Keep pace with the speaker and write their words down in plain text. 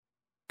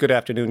Good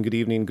afternoon, good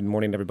evening, good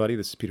morning, everybody.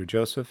 This is Peter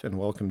Joseph, and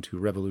welcome to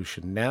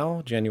Revolution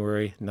Now,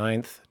 January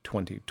 9th,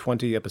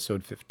 2020,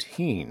 episode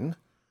 15.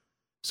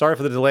 Sorry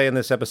for the delay in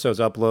this episode's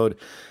upload.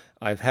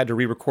 I've had to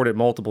re-record it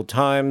multiple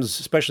times,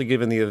 especially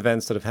given the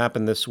events that have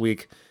happened this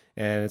week,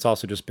 and it's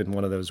also just been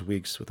one of those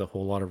weeks with a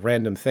whole lot of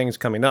random things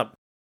coming up.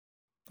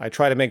 I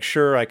try to make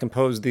sure I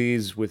compose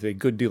these with a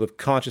good deal of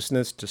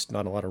consciousness, just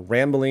not a lot of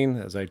rambling,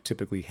 as I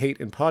typically hate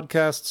in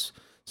podcasts.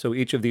 So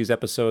each of these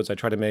episodes I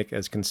try to make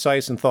as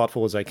concise and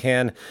thoughtful as I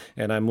can,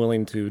 and I'm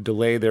willing to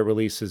delay their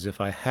releases if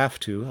I have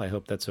to. I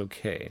hope that's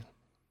okay.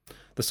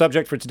 The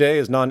subject for today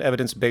is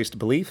non-evidence-based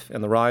belief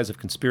and the rise of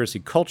conspiracy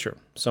culture,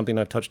 something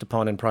I've touched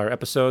upon in prior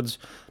episodes,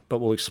 but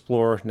will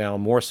explore now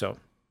more so,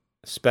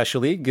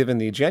 especially given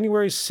the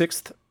January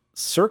 6th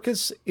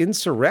circus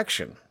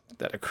insurrection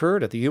that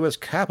occurred at the U.S.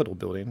 Capitol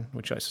building,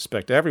 which I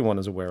suspect everyone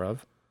is aware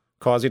of,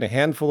 causing a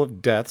handful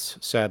of deaths,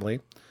 sadly.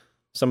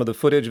 Some of the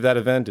footage of that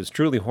event is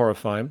truly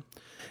horrifying,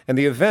 and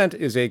the event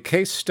is a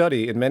case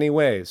study in many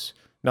ways,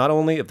 not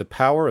only of the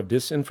power of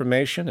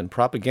disinformation and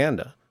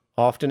propaganda,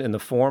 often in the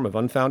form of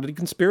unfounded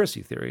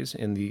conspiracy theories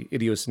in the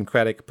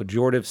idiosyncratic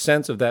pejorative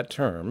sense of that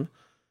term,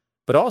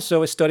 but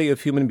also a study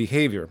of human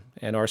behavior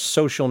and our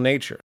social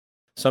nature,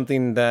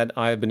 something that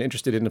I've been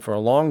interested in for a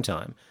long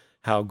time,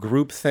 how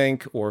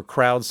groupthink or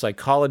crowd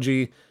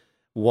psychology,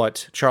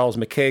 what Charles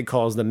Mackay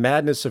calls the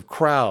madness of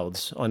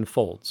crowds,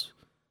 unfolds.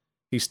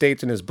 He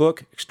states in his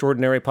book,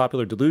 Extraordinary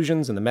Popular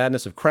Delusions and the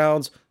Madness of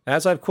Crowds,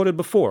 as I've quoted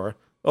before,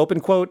 open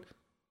quote,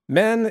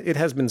 "Men, it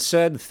has been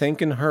said,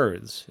 think in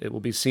herds. It will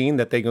be seen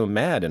that they go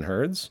mad in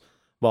herds,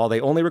 while they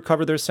only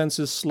recover their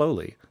senses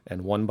slowly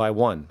and one by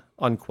one,"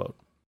 unquote.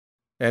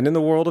 And in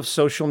the world of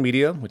social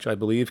media, which I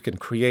believe can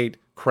create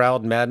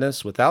crowd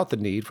madness without the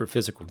need for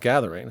physical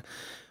gathering,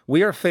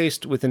 we are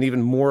faced with an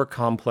even more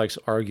complex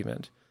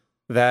argument,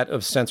 that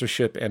of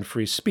censorship and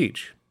free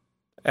speech.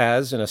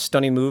 As, in a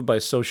stunning move by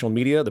social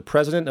media, the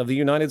President of the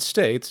United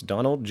States,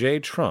 Donald J.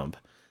 Trump,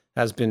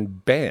 has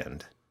been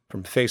banned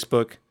from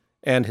Facebook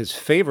and his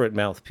favorite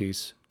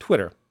mouthpiece,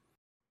 Twitter.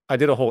 I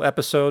did a whole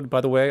episode,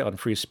 by the way, on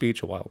free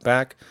speech a while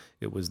back.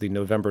 It was the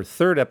November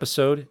 3rd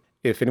episode,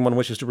 if anyone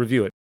wishes to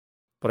review it.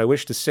 But I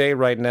wish to say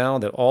right now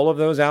that all of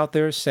those out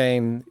there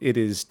saying it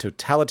is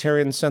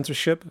totalitarian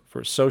censorship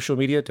for social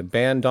media to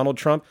ban Donald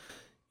Trump,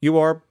 you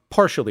are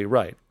partially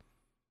right.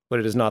 But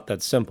it is not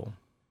that simple.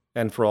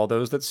 And for all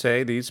those that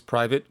say these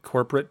private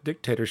corporate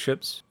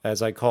dictatorships,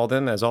 as I call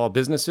them, as all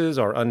businesses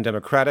are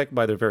undemocratic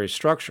by their very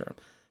structure,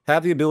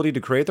 have the ability to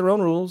create their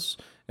own rules,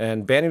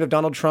 and banning of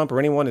Donald Trump or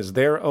anyone is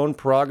their own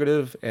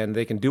prerogative and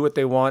they can do what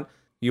they want,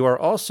 you are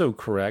also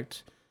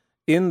correct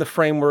in the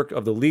framework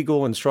of the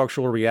legal and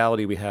structural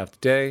reality we have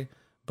today,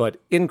 but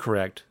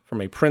incorrect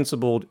from a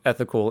principled,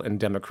 ethical, and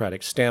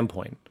democratic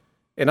standpoint.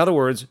 In other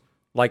words,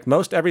 like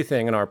most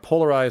everything in our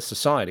polarized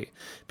society,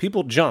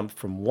 people jump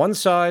from one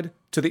side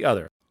to the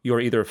other. You are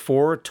either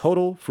for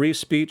total free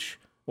speech,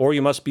 or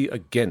you must be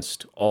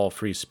against all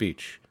free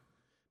speech.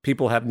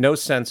 People have no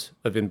sense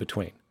of in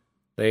between.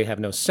 They have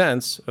no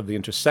sense of the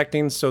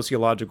intersecting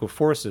sociological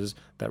forces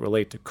that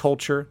relate to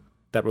culture,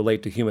 that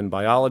relate to human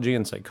biology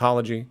and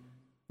psychology,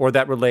 or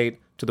that relate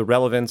to the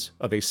relevance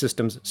of a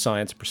systems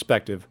science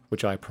perspective,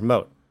 which I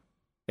promote.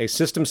 A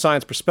systems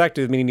science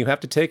perspective meaning you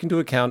have to take into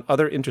account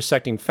other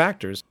intersecting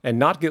factors and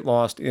not get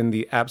lost in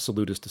the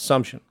absolutist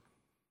assumption.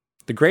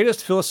 The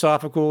greatest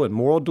philosophical and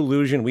moral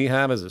delusion we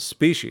have as a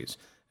species,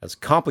 as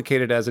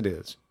complicated as it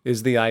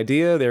is the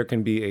idea there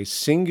can be a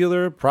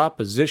singular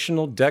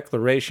propositional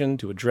declaration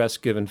to address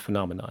given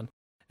phenomenon,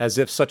 as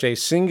if such a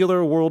singular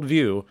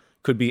worldview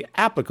could be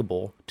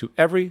applicable to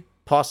every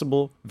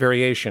possible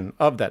variation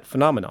of that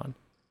phenomenon.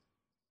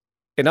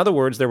 In other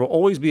words, there will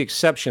always be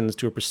exceptions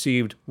to a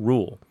perceived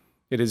rule.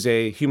 It is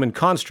a human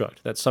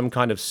construct that some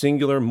kind of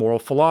singular moral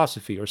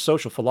philosophy or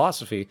social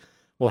philosophy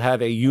will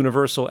have a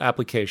universal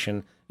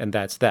application, and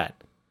that's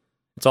that.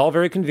 It's all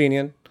very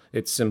convenient.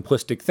 It's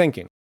simplistic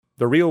thinking.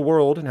 The real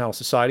world and how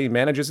society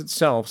manages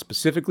itself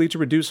specifically to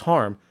reduce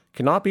harm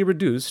cannot be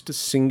reduced to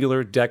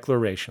singular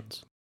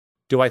declarations.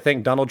 Do I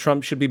think Donald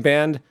Trump should be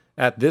banned?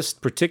 At this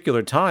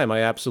particular time,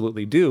 I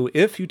absolutely do,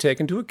 if you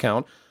take into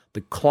account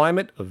the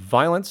climate of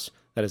violence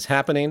that is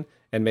happening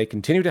and may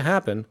continue to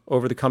happen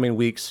over the coming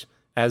weeks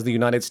as the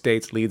United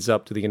States leads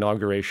up to the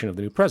inauguration of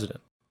the new president.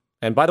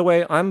 And by the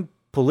way, I'm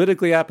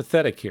politically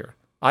apathetic here.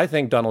 I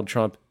think Donald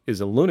Trump is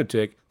a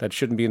lunatic that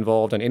shouldn't be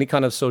involved in any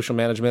kind of social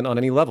management on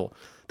any level.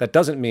 That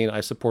doesn't mean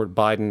I support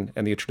Biden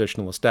and the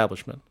traditional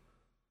establishment.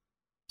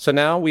 So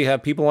now we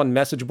have people on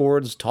message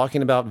boards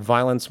talking about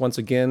violence once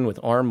again, with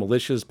armed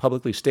militias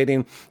publicly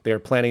stating they are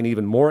planning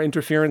even more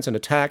interference and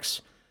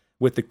attacks,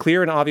 with the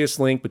clear and obvious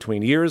link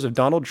between years of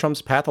Donald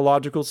Trump's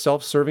pathological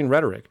self-serving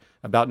rhetoric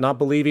about not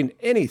believing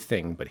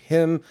anything but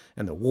him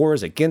and the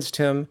wars against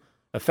him,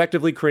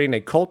 effectively creating a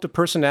cult of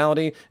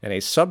personality and a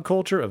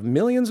subculture of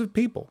millions of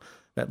people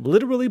that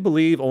literally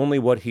believe only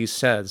what he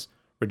says,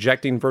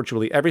 rejecting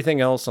virtually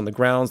everything else on the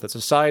grounds that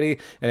society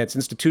and its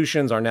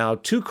institutions are now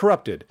too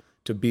corrupted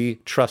to be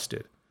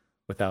trusted,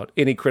 without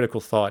any critical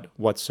thought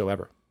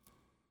whatsoever.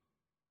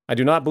 I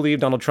do not believe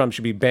Donald Trump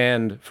should be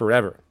banned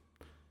forever.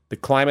 The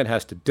climate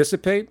has to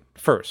dissipate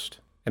first,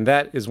 and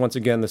that is once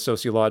again the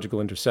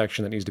sociological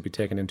intersection that needs to be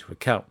taken into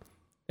account.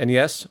 And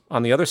yes,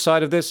 on the other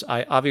side of this,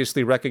 I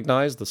obviously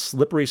recognize the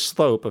slippery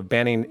slope of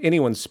banning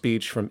anyone's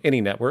speech from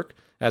any network,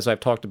 as I've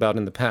talked about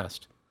in the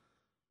past.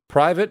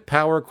 Private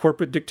power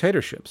corporate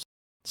dictatorships,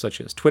 such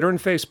as Twitter and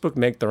Facebook,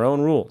 make their own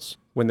rules,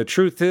 when the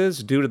truth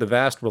is, due to the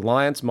vast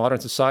reliance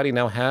modern society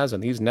now has on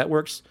these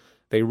networks,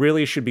 they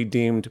really should be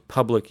deemed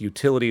public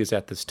utilities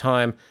at this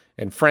time,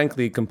 and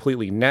frankly,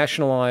 completely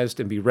nationalized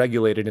and be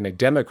regulated in a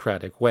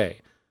democratic way.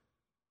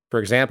 For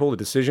example, the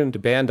decision to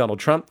ban Donald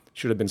Trump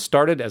should have been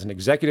started as an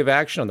executive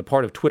action on the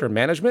part of Twitter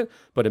management,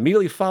 but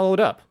immediately followed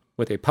up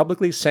with a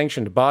publicly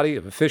sanctioned body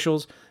of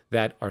officials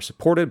that are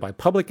supported by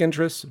public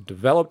interests,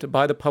 developed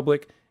by the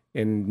public,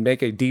 and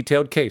make a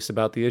detailed case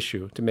about the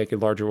issue to make a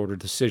larger order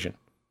decision.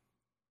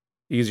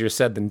 Easier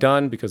said than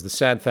done, because the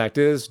sad fact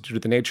is, due to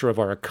the nature of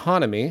our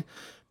economy,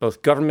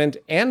 both government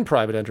and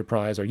private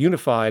enterprise are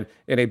unified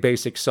in a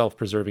basic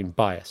self-preserving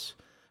bias.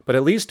 But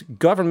at least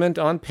government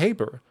on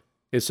paper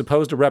is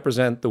supposed to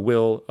represent the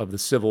will of the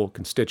civil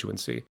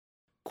constituency.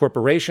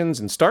 Corporations,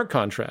 in stark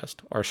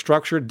contrast, are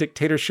structured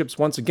dictatorships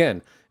once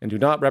again and do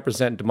not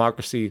represent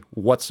democracy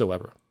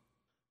whatsoever.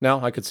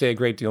 Now, I could say a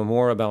great deal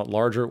more about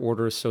larger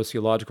order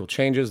sociological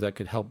changes that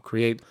could help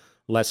create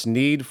less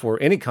need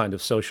for any kind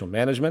of social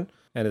management.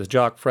 And as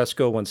Jacques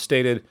Fresco once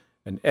stated,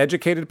 an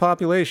educated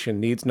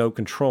population needs no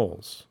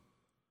controls.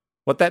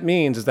 What that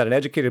means is that an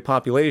educated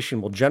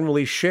population will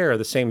generally share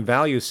the same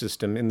value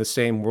system in the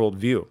same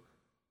worldview.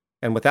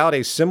 And without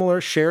a similar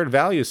shared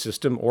value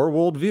system or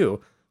worldview,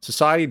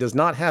 society does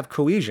not have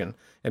cohesion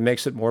and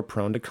makes it more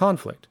prone to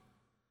conflict.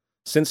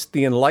 Since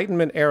the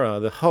Enlightenment era,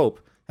 the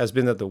hope has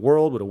been that the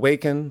world would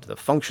awaken to the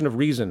function of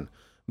reason,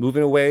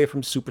 moving away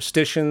from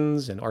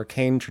superstitions and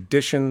arcane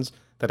traditions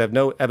that have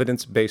no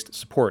evidence-based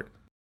support,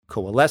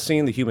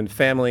 coalescing the human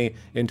family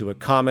into a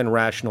common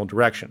rational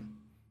direction.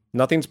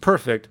 Nothing's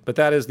perfect, but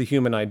that is the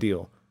human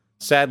ideal.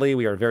 Sadly,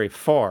 we are very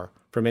far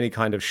from any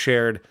kind of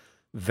shared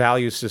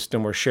value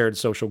system or shared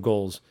social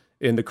goals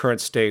in the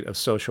current state of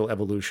social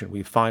evolution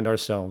we find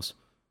ourselves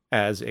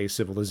as a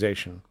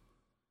civilization.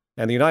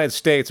 And the United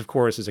States, of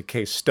course, is a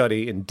case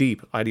study in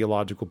deep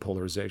ideological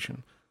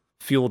polarization,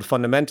 fueled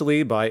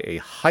fundamentally by a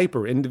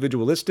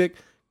hyper-individualistic,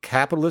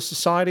 capitalist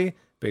society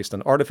based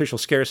on artificial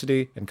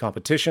scarcity and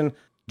competition,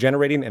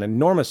 generating an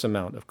enormous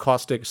amount of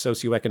caustic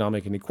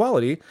socioeconomic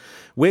inequality,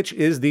 which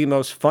is the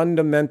most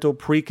fundamental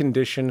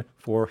precondition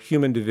for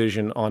human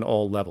division on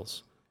all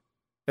levels.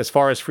 As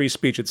far as free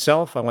speech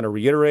itself, I want to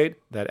reiterate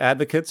that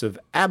advocates of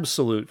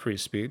absolute free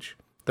speech,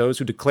 those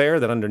who declare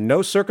that under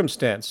no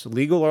circumstance,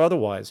 legal or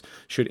otherwise,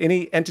 should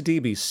any entity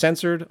be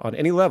censored on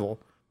any level,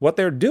 what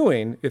they're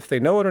doing, if they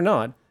know it or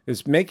not,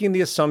 is making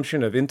the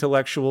assumption of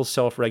intellectual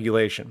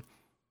self-regulation.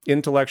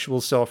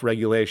 Intellectual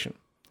self-regulation.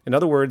 In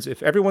other words,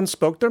 if everyone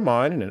spoke their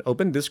mind in an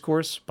open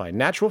discourse by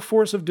natural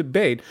force of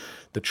debate,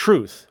 the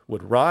truth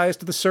would rise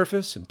to the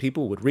surface and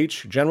people would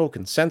reach general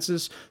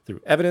consensus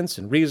through evidence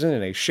and reason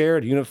in a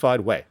shared,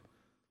 unified way.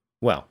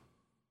 Well,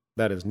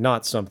 that is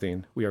not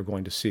something we are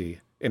going to see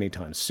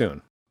anytime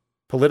soon.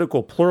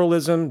 Political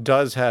pluralism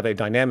does have a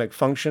dynamic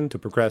function to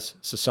progress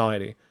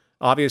society.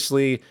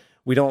 Obviously,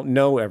 we don't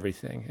know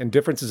everything, and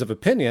differences of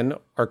opinion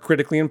are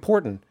critically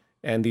important,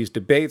 and these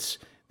debates,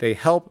 they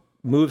help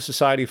move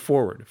society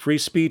forward. Free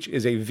speech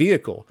is a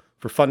vehicle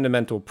for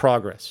fundamental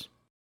progress.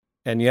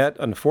 And yet,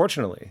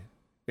 unfortunately,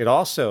 it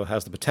also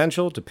has the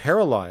potential to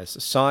paralyze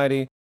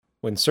society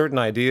when certain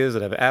ideas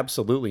that have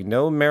absolutely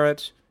no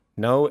merit,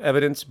 no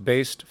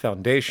evidence-based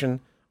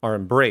foundation are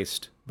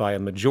embraced by a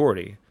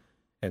majority.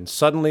 And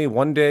suddenly,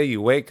 one day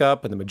you wake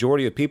up and the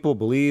majority of people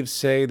believe,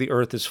 say, the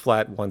earth is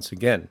flat once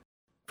again.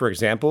 For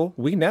example,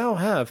 we now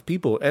have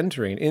people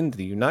entering into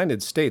the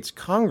United States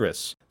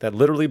Congress that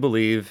literally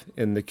believe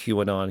in the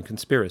QAnon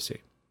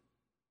conspiracy.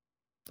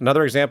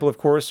 Another example, of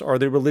course, are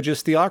the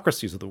religious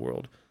theocracies of the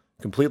world,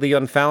 completely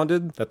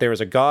unfounded, that there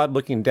is a God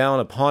looking down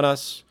upon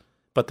us,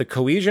 but the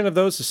cohesion of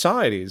those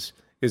societies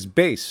is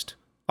based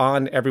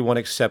on everyone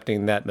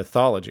accepting that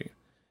mythology.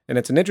 And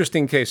it's an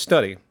interesting case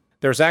study.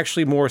 There's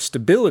actually more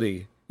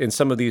stability in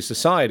some of these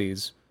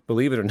societies,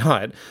 believe it or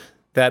not,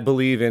 that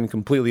believe in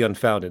completely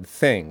unfounded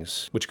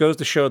things, which goes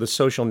to show the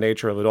social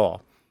nature of it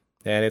all.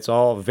 And it's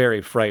all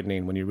very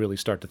frightening when you really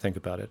start to think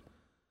about it.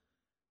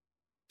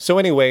 So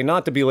anyway,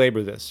 not to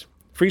belabor this,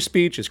 free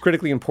speech is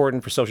critically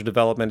important for social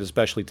development,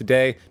 especially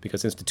today,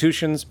 because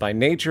institutions, by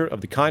nature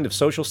of the kind of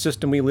social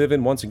system we live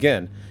in, once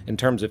again, in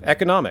terms of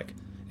economic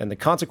and the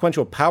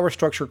consequential power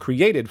structure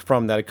created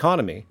from that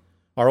economy,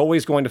 are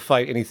always going to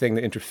fight anything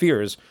that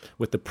interferes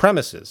with the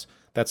premises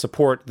that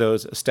support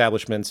those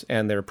establishments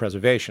and their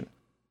preservation.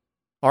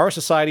 Our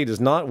society does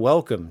not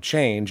welcome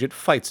change, it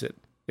fights it.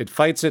 It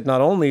fights it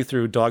not only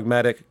through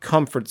dogmatic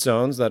comfort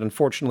zones that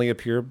unfortunately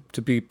appear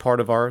to be part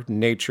of our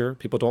nature.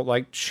 People don't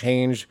like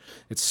change,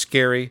 it's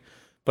scary,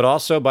 but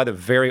also by the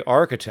very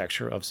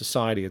architecture of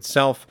society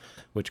itself,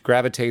 which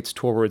gravitates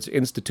towards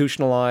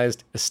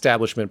institutionalized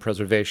establishment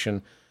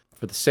preservation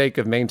for the sake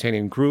of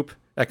maintaining group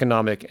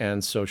economic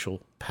and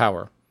social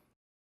power.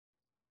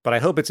 But I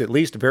hope it's at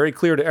least very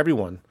clear to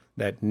everyone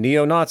that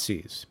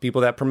neo-Nazis,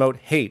 people that promote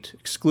hate,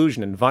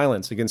 exclusion, and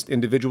violence against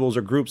individuals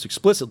or groups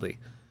explicitly,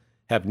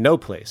 have no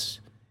place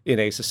in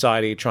a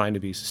society trying to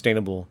be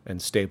sustainable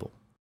and stable.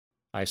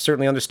 I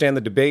certainly understand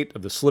the debate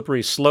of the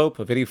slippery slope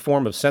of any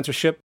form of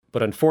censorship,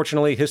 but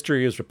unfortunately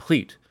history is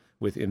replete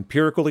with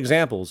empirical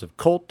examples of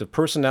cult of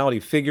personality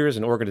figures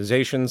and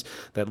organizations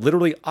that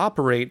literally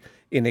operate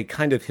in a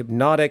kind of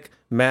hypnotic,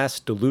 mass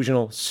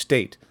delusional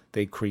state.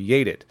 They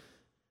create it.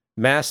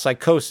 Mass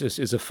psychosis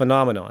is a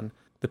phenomenon.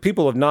 The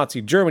people of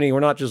Nazi Germany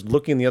were not just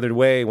looking the other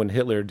way when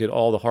Hitler did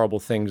all the horrible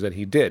things that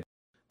he did.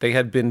 They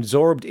had been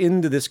absorbed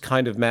into this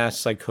kind of mass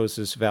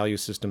psychosis value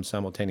system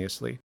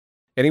simultaneously.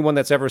 Anyone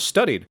that's ever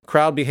studied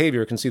crowd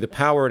behavior can see the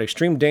power and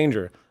extreme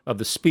danger of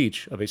the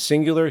speech of a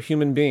singular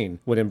human being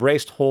when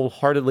embraced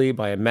wholeheartedly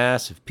by a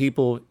mass of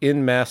people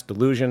in mass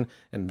delusion,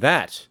 and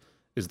that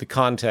is the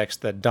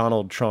context that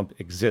Donald Trump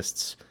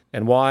exists,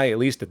 and why, at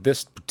least at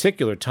this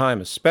particular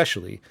time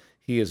especially,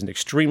 he is an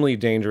extremely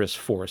dangerous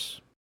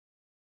force.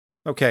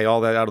 Okay,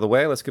 all that out of the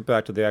way, let's get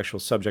back to the actual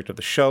subject of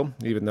the show,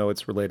 even though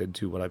it's related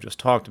to what I've just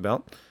talked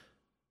about.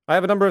 I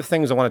have a number of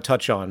things I want to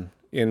touch on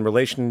in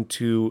relation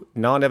to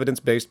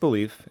non-evidence-based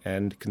belief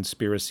and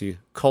conspiracy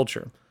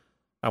culture.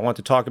 I want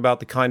to talk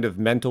about the kind of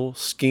mental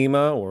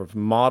schema or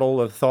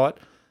model of thought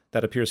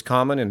that appears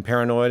common in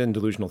paranoid and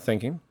delusional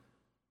thinking.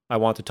 I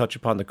want to touch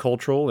upon the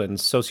cultural and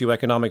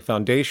socioeconomic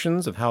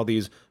foundations of how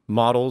these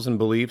models and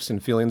beliefs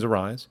and feelings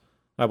arise.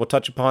 I will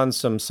touch upon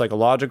some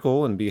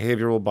psychological and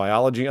behavioral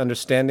biology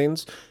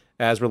understandings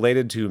as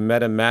related to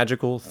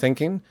meta-magical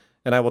thinking,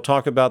 and I will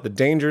talk about the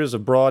dangers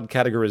of broad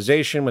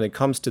categorization when it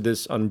comes to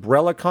this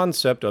umbrella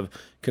concept of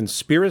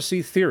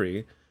conspiracy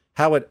theory,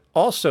 how it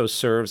also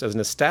serves as an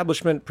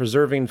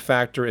establishment-preserving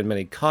factor in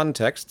many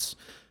contexts,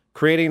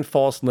 creating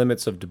false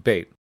limits of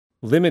debate,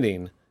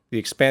 limiting the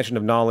expansion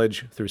of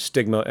knowledge through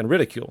stigma and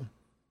ridicule.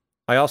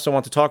 I also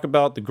want to talk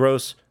about the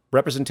gross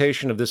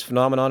representation of this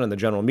phenomenon in the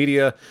general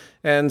media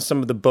and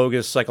some of the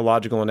bogus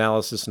psychological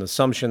analysis and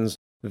assumptions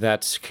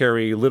that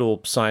carry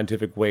little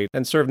scientific weight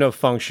and serve no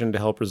function to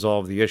help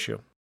resolve the issue.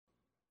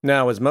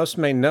 Now, as most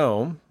may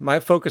know, my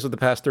focus of the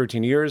past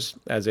 13 years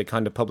as a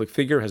kind of public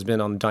figure has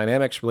been on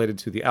dynamics related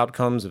to the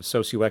outcomes of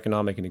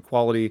socioeconomic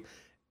inequality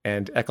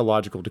and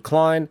ecological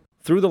decline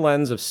through the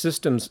lens of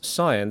systems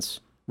science,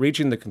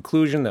 reaching the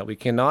conclusion that we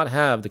cannot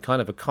have the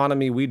kind of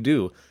economy we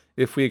do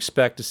if we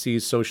expect to see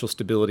social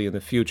stability in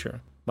the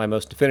future. My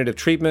most definitive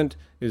treatment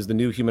is the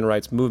New Human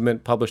Rights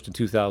Movement, published in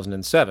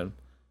 2007.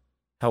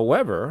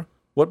 However,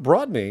 what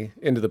brought me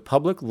into the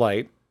public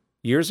light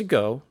years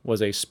ago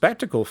was a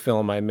spectacle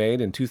film I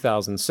made in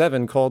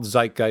 2007 called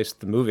Zeitgeist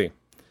the Movie.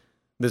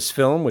 This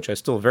film, which I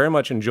still very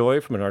much enjoy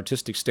from an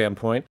artistic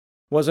standpoint,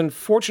 was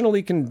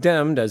unfortunately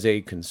condemned as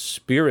a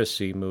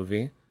conspiracy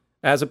movie,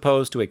 as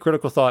opposed to a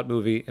critical thought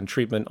movie and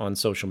treatment on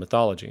social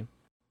mythology.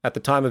 At the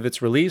time of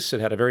its release,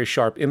 it had a very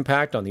sharp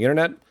impact on the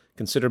internet,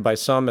 considered by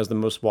some as the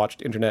most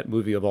watched internet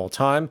movie of all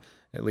time,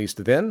 at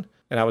least then,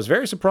 and I was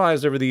very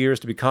surprised over the years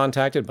to be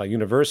contacted by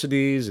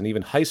universities and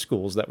even high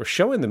schools that were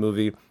showing the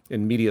movie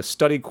in media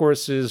study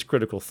courses,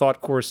 critical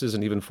thought courses,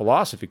 and even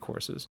philosophy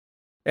courses.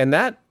 And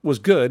that was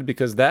good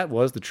because that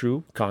was the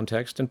true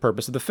context and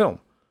purpose of the film: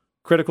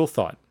 critical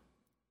thought.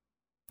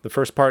 The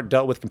first part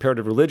dealt with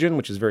comparative religion,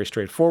 which is very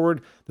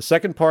straightforward. The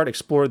second part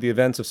explored the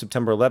events of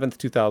September 11th,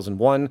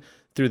 2001,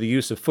 through the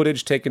use of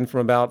footage taken from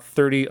about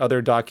 30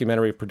 other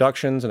documentary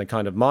productions and a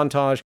kind of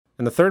montage.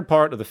 And the third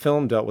part of the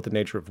film dealt with the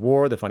nature of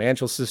war, the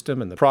financial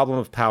system, and the problem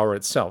of power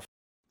itself.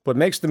 What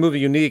makes the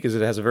movie unique is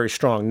it has a very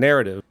strong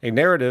narrative, a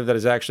narrative that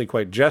is actually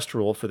quite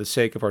gestural for the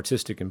sake of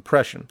artistic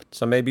impression.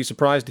 Some may be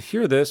surprised to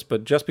hear this,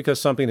 but just because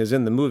something is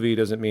in the movie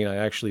doesn't mean I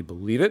actually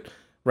believe it.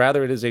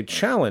 Rather, it is a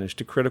challenge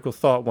to critical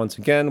thought once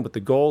again, with the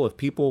goal of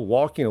people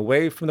walking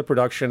away from the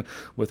production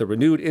with a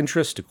renewed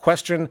interest to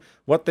question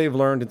what they've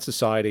learned in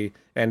society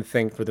and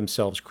think for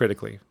themselves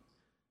critically.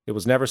 It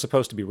was never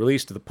supposed to be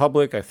released to the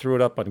public. I threw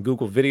it up on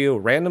Google Video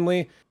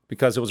randomly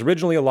because it was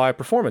originally a live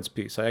performance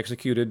piece I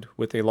executed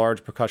with a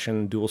large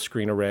percussion dual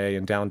screen array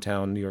in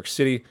downtown New York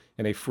City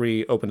in a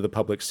free,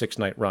 open-to-the-public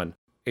 6-night run.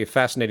 A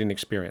fascinating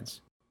experience.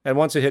 And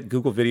once it hit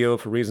Google Video,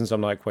 for reasons I'm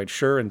not quite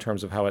sure in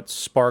terms of how it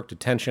sparked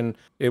attention,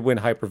 it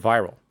went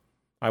hyper-viral.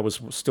 I was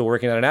still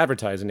working at an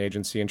advertising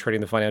agency and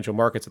trading the financial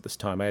markets at this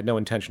time. I had no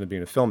intention of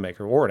being a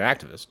filmmaker or an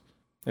activist.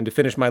 And to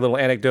finish my little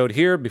anecdote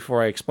here,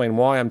 before I explain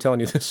why I'm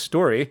telling you this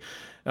story,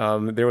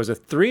 there was a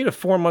 3 to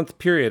 4 month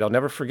period, I'll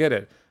never forget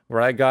it,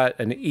 where I got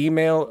an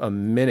email a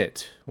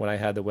minute when I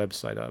had the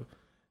website up.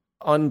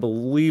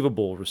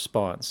 Unbelievable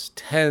response.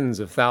 Tens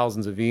of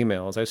thousands of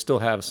emails. I still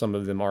have some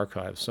of them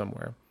archived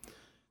somewhere.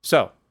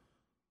 So,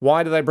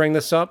 why did I bring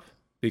this up?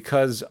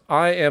 Because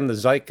I am the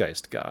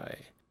Zeitgeist guy.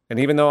 And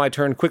even though I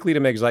turned quickly to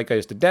make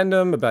Zeitgeist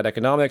Addendum about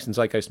economics and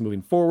Zeitgeist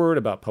moving forward,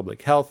 about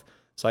public health,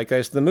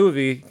 Zeitgeist the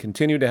movie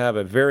continued to have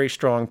a very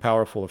strong,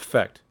 powerful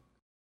effect.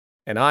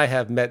 And I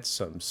have met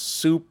some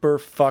super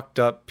fucked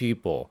up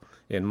people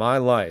in my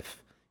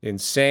life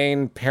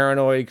insane,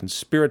 paranoid,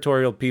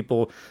 conspiratorial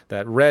people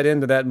that read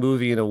into that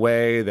movie in a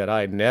way that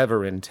I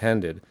never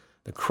intended.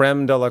 The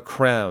creme de la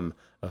creme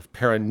of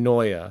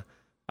paranoia.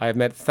 I have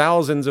met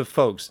thousands of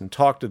folks and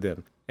talked to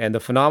them, and the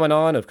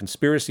phenomenon of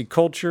conspiracy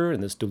culture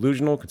and this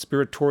delusional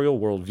conspiratorial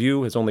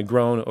worldview has only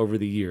grown over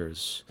the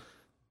years.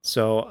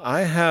 So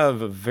I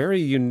have a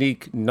very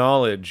unique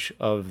knowledge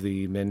of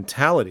the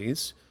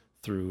mentalities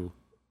through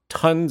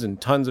tons and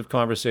tons of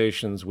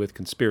conversations with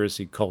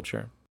conspiracy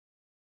culture.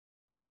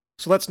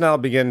 So let's now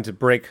begin to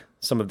break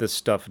some of this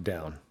stuff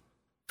down.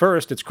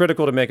 First, it's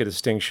critical to make a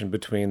distinction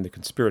between the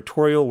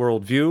conspiratorial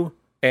worldview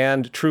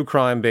and true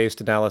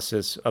crime-based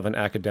analysis of an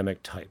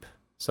academic type,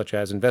 such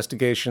as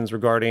investigations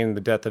regarding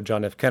the death of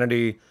John F.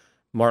 Kennedy,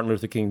 Martin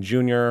Luther King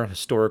Jr.,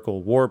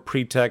 historical war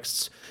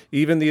pretexts,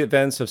 even the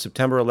events of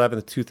September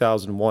 11th,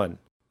 2001.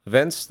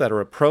 Events that are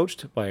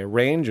approached by a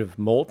range of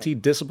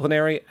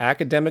multidisciplinary,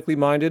 academically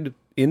minded,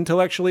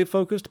 intellectually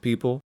focused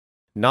people,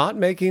 not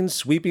making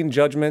sweeping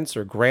judgments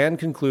or grand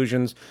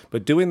conclusions,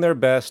 but doing their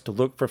best to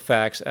look for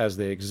facts as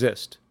they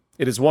exist.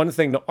 It is one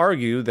thing to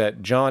argue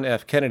that John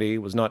F. Kennedy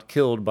was not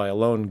killed by a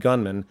lone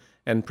gunman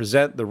and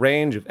present the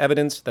range of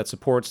evidence that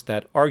supports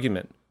that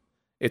argument.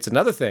 It's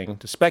another thing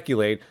to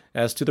speculate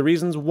as to the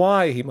reasons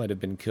why he might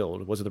have been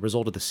killed. Was it the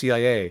result of the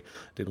CIA?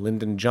 Did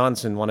Lyndon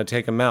Johnson want to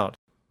take him out?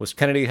 Was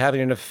Kennedy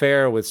having an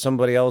affair with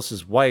somebody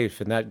else's wife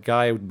and that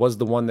guy was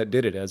the one that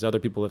did it, as other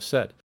people have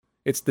said?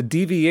 It's the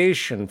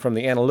deviation from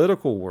the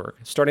analytical work,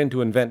 starting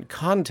to invent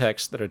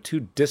contexts that are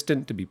too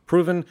distant to be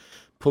proven,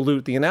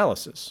 pollute the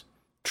analysis.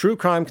 True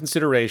crime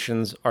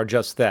considerations are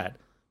just that,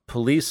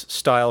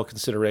 police-style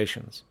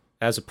considerations,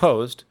 as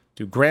opposed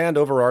to grand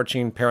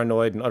overarching,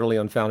 paranoid, and utterly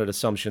unfounded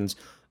assumptions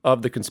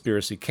of the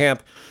conspiracy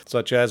camp,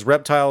 such as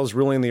reptiles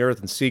ruling the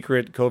earth in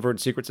secret, covert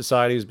secret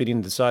societies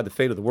beginning to decide the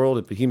fate of the world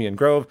at Bohemian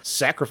Grove,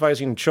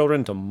 sacrificing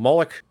children to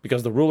Moloch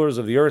because the rulers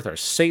of the earth are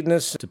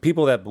Satanists, to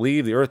people that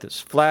believe the earth is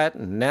flat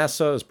and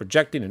NASA is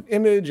projecting an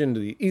image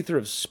into the ether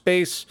of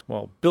space,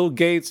 while Bill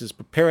Gates is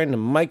preparing to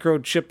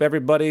microchip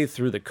everybody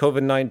through the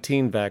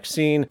COVID-19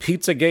 vaccine,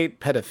 Pizzagate,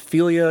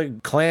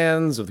 pedophilia,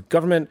 clans of the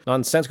government,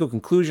 nonsensical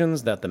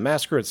conclusions that the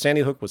massacre at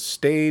Sandy Hook was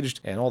staged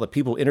and all the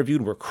people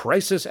interviewed were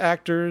crisis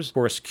actors, of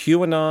course,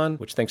 QAnon,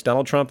 which thinks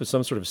Donald Trump is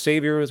some sort of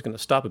savior, is going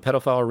to stop a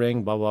pedophile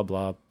ring, blah, blah,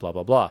 blah, blah,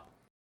 blah, blah.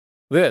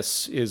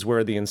 This is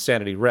where the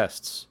insanity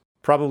rests,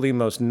 probably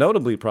most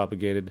notably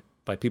propagated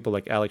by people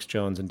like Alex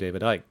Jones and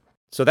David Icke.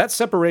 So that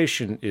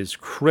separation is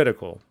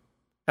critical.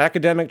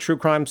 Academic true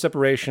crime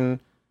separation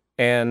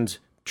and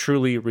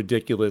truly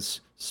ridiculous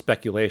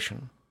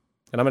speculation.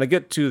 And I'm going to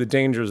get to the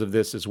dangers of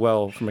this as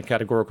well from a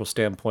categorical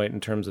standpoint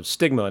in terms of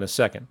stigma in a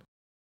second.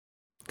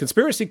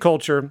 Conspiracy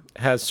culture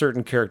has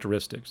certain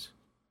characteristics.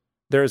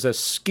 There's a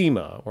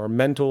schema or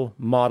mental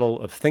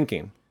model of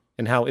thinking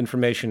and how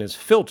information is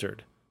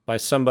filtered by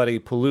somebody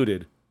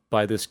polluted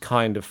by this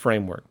kind of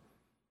framework.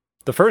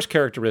 The first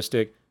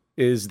characteristic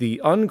is the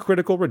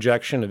uncritical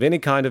rejection of any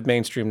kind of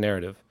mainstream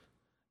narrative.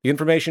 The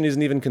information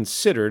isn't even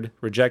considered,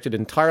 rejected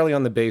entirely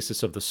on the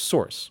basis of the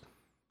source.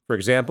 For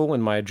example,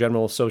 in my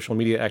general social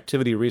media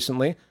activity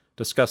recently,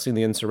 discussing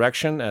the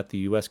insurrection at the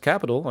U.S.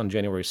 Capitol on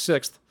January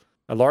 6th,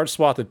 a large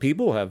swath of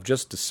people have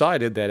just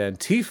decided that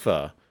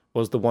Antifa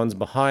was the ones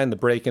behind the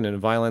break-in and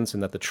violence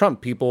and that the Trump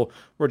people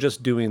were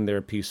just doing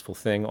their peaceful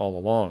thing all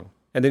along.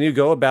 And then you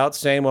go about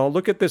saying, well,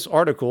 look at this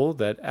article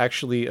that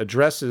actually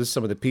addresses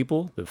some of the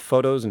people, the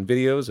photos and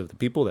videos of the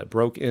people that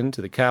broke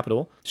into the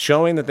Capitol,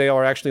 showing that they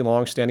are actually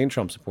long-standing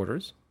Trump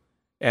supporters.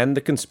 And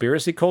the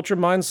conspiracy culture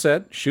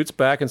mindset shoots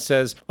back and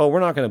says, oh, we're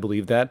not going to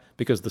believe that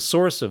because the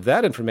source of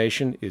that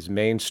information is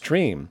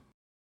mainstream.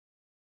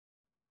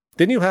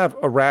 Then you have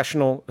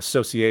irrational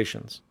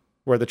associations,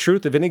 where the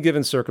truth of any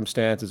given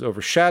circumstance is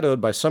overshadowed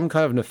by some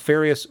kind of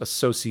nefarious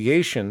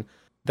association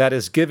that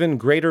is given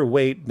greater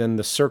weight than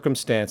the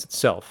circumstance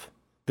itself.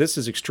 This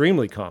is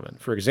extremely common.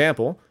 For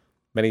example,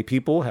 many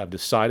people have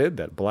decided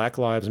that Black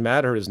Lives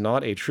Matter is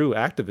not a true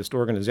activist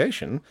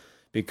organization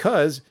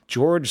because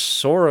George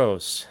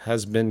Soros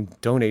has been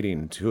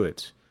donating to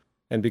it.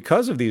 And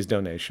because of these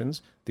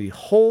donations, the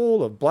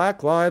whole of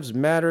Black Lives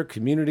Matter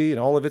community and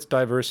all of its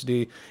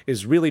diversity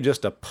is really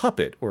just a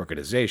puppet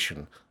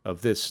organization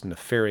of this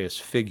nefarious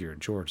figure,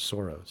 George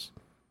Soros.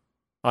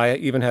 I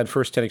even had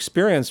first-hand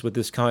experience with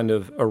this kind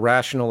of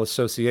irrational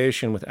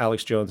association with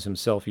Alex Jones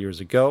himself years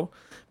ago,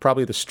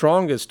 probably the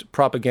strongest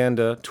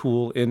propaganda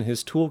tool in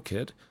his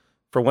toolkit.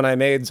 For when I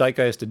made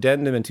Zeitgeist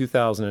Addendum in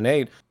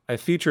 2008, I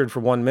featured for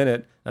 1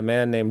 minute a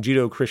man named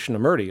Jiddu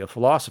Krishnamurti, a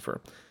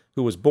philosopher,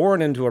 who was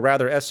born into a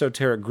rather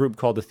esoteric group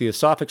called the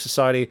Theosophic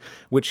Society,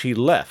 which he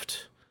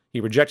left.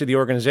 He rejected the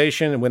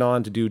organization and went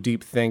on to do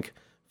deep think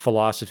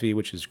philosophy,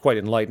 which is quite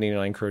enlightening,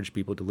 and I encourage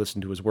people to listen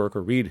to his work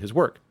or read his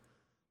work.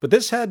 But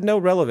this had no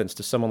relevance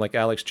to someone like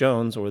Alex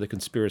Jones or the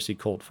conspiracy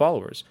cult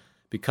followers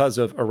because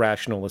of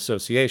irrational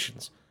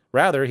associations.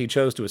 Rather, he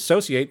chose to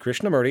associate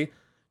Krishnamurti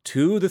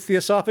to the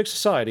Theosophic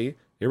Society,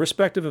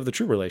 irrespective of the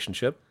true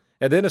relationship,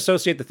 and then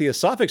associate the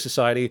Theosophic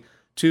Society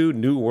to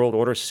New World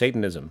Order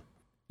Satanism.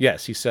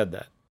 Yes, he said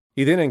that.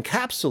 He then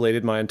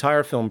encapsulated my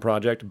entire film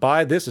project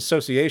by this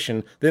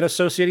association, then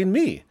associating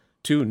me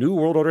to New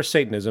World Order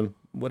Satanism,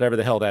 whatever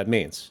the hell that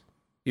means.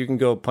 You can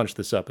go punch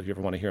this up if you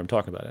ever want to hear him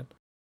talk about it.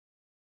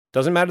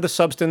 Doesn't matter the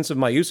substance of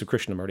my use of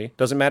Krishnamurti.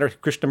 Doesn't matter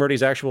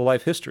Krishnamurti's actual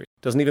life history.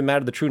 Doesn't even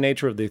matter the true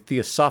nature of the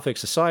Theosophic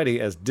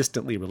Society as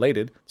distantly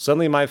related.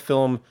 Suddenly my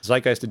film,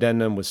 Zeitgeist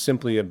Addendum, was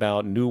simply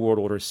about New World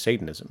Order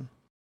Satanism.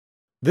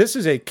 This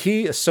is a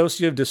key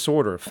associative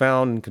disorder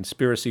found in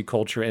conspiracy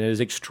culture, and it is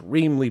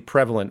extremely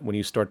prevalent when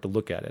you start to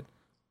look at it.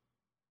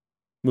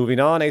 Moving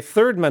on, a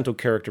third mental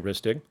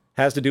characteristic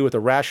has to do with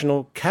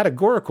irrational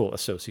categorical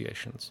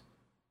associations.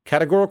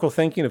 Categorical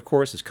thinking, of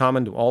course, is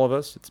common to all of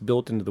us. It's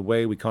built into the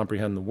way we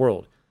comprehend the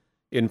world.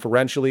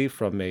 Inferentially,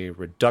 from a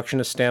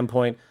reductionist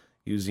standpoint,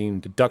 using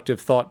deductive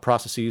thought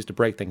processes to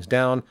break things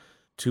down,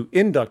 to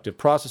inductive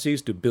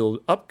processes to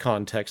build up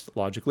context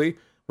logically,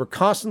 we're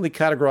constantly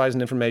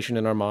categorizing information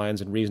in our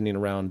minds and reasoning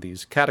around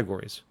these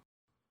categories.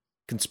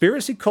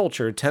 Conspiracy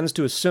culture tends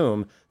to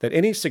assume that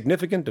any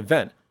significant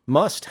event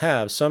must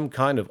have some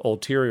kind of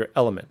ulterior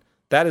element.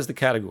 That is the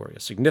category, a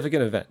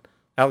significant event.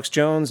 Alex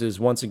Jones is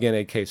once again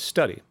a case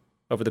study.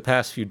 Over the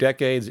past few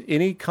decades,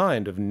 any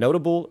kind of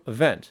notable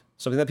event,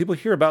 something that people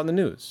hear about in the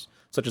news,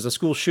 such as a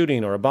school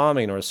shooting or a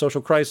bombing or a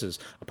social crisis,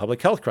 a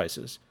public health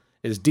crisis,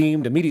 is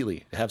deemed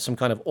immediately to have some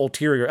kind of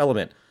ulterior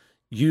element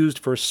used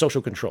for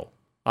social control.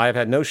 I have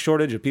had no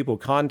shortage of people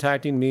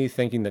contacting me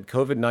thinking that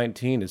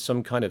COVID-19 is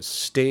some kind of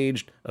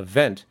staged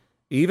event,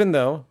 even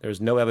though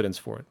there's no evidence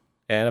for it.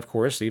 And of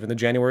course, even the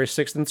January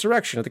 6th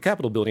insurrection at the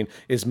Capitol building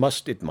it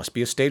must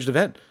be a staged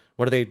event.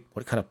 What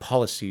kind of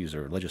policies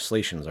or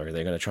legislations are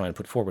they going to try and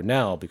put forward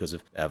now because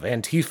of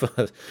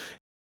Antifa?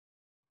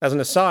 As an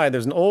aside,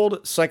 there's an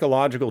old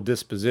psychological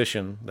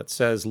disposition that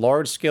says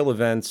large-scale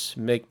events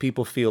make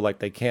people feel like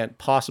they can't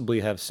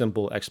possibly have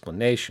simple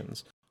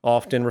explanations,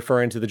 often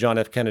referring to the John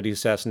F. Kennedy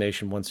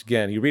assassination once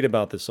again. You read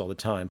about this all the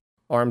time.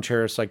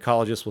 Armchair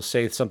psychologists will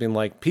say something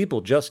like,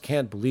 people just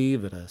can't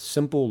believe that a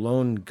simple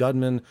lone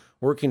gunman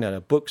working at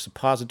a book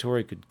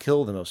suppository could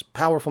kill the most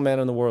powerful man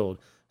in the world,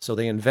 so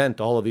they invent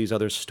all of these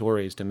other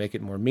stories to make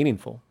it more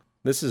meaningful.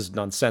 This is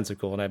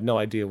nonsensical, and I have no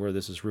idea where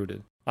this is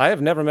rooted. I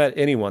have never met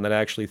anyone that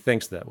actually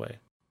thinks that way.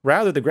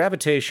 Rather, the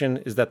gravitation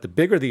is that the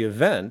bigger the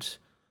event,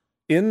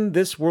 in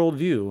this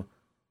worldview,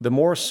 the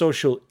more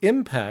social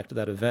impact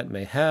that event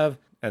may have,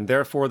 and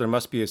therefore there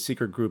must be a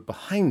secret group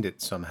behind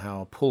it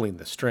somehow pulling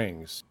the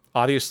strings.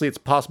 Obviously, it's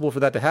possible for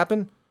that to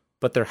happen,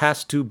 but there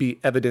has to be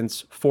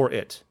evidence for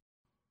it.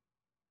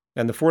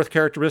 And the fourth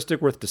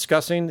characteristic worth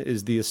discussing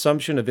is the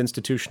assumption of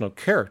institutional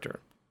character.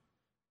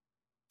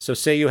 So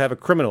say you have a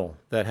criminal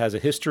that has a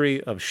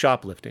history of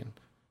shoplifting.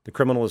 The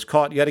criminal is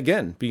caught yet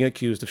again being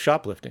accused of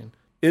shoplifting.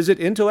 Is it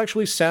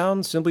intellectually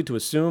sound simply to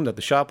assume that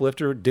the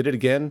shoplifter did it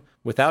again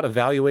without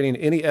evaluating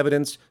any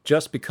evidence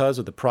just because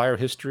of the prior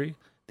history,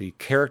 the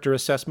character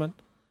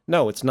assessment?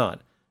 No, it's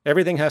not.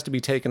 Everything has to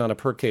be taken on a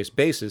per-case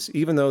basis,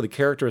 even though the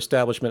character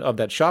establishment of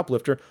that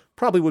shoplifter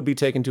probably would be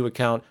taken into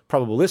account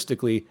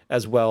probabilistically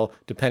as well,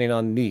 depending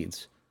on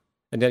needs.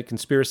 And yet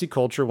conspiracy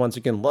culture, once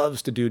again,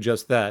 loves to do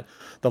just that.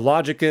 The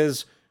logic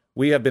is,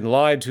 we have been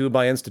lied to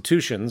by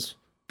institutions,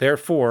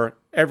 therefore,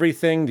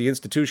 everything the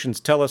institutions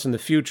tell us in the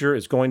future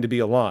is going to be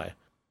a lie,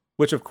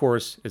 which, of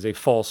course, is a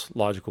false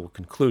logical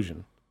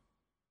conclusion.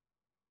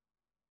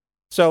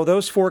 So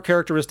those four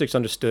characteristics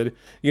understood,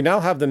 you now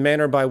have the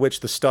manner by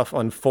which the stuff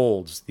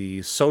unfolds,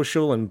 the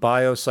social and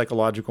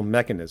biopsychological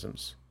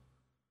mechanisms.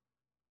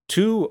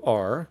 Two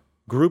are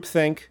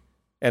groupthink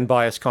and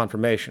bias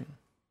confirmation.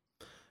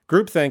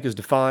 Groupthink is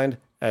defined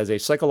as a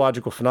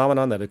psychological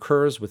phenomenon that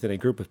occurs within a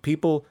group of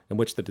people in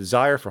which the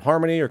desire for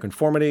harmony or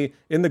conformity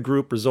in the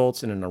group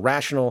results in an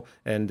irrational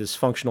and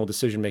dysfunctional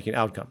decision-making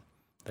outcome.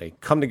 They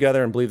come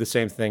together and believe the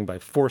same thing by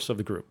force of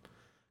the group.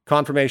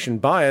 Confirmation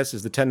bias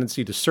is the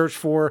tendency to search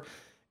for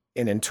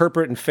and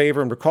interpret and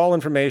favor and recall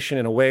information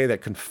in a way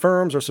that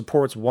confirms or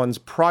supports one's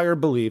prior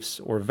beliefs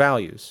or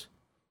values.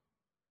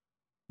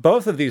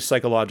 Both of these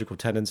psychological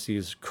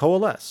tendencies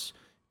coalesce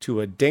to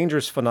a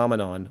dangerous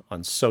phenomenon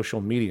on social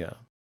media.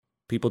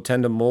 People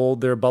tend to mold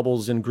their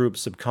bubbles in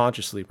groups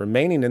subconsciously,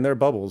 remaining in their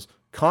bubbles,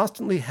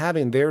 constantly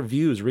having their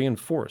views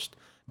reinforced,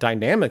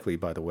 dynamically,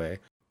 by the way,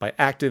 by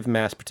active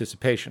mass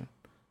participation.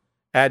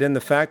 Add in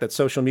the fact that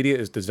social media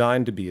is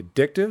designed to be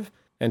addictive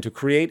and to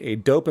create a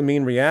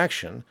dopamine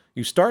reaction,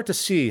 you start to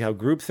see how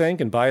groupthink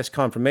and bias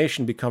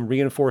confirmation become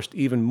reinforced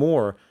even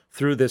more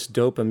through this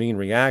dopamine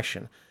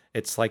reaction.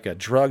 It's like a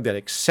drug that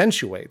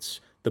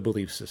accentuates the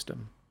belief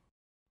system.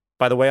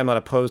 By the way, I'm not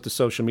opposed to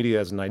social media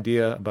as an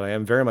idea, but I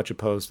am very much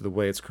opposed to the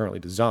way it's currently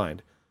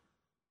designed.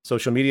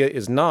 Social media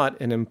is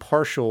not an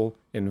impartial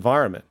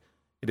environment.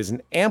 It is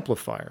an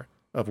amplifier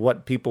of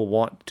what people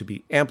want to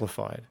be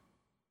amplified,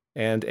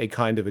 and a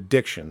kind of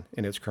addiction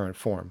in its current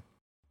form.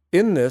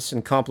 In this,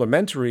 and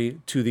complementary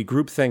to the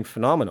groupthink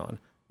phenomenon,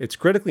 it's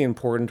critically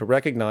important to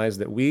recognize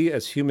that we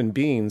as human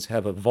beings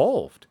have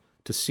evolved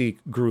to seek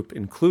group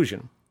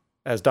inclusion.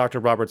 As Dr.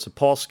 Robert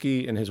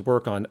Sapolsky in his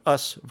work on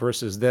us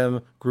versus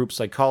them, group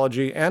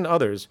psychology, and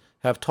others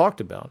have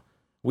talked about,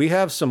 We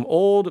have some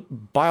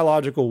old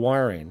biological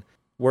wiring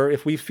where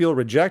if we feel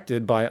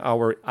rejected by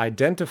our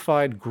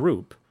identified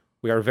group,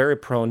 we are very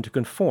prone to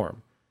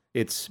conform.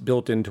 It's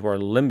built into our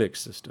limbic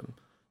system,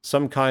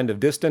 some kind of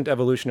distant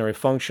evolutionary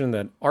function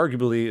that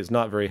arguably is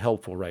not very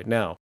helpful right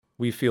now.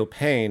 We feel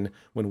pain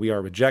when we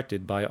are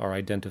rejected by our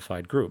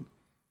identified group,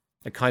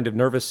 a kind of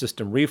nervous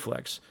system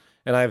reflex.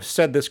 And I've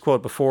said this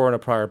quote before in a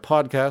prior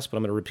podcast, but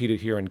I'm going to repeat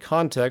it here in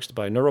context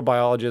by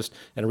neurobiologist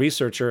and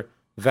researcher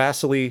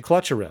Vasily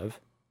Klucharev.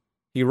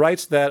 He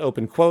writes that,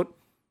 open quote,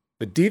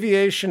 "The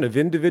deviation of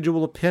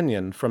individual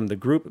opinion from the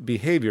group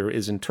behavior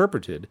is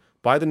interpreted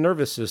by the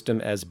nervous system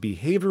as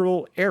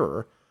behavioral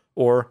error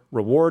or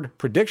reward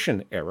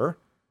prediction error,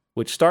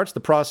 which starts the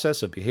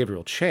process of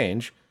behavioral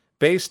change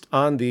based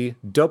on the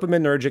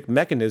dopaminergic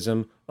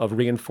mechanism of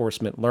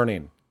reinforcement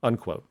learning,"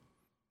 unquote.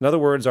 In other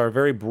words, our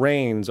very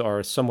brains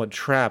are somewhat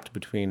trapped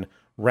between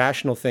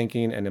rational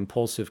thinking and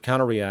impulsive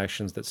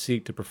counterreactions that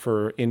seek to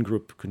prefer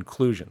in-group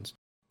conclusions.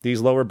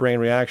 These lower brain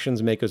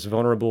reactions make us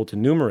vulnerable to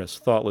numerous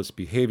thoughtless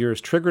behaviors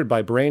triggered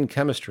by brain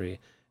chemistry,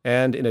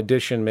 and in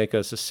addition make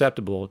us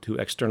susceptible to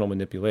external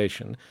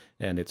manipulation.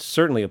 And it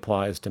certainly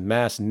applies to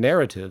mass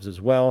narratives as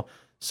well,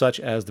 such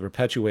as the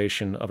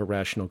perpetuation of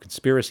irrational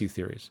conspiracy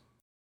theories.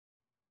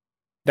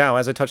 Now,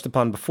 as I touched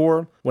upon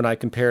before, when I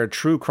compared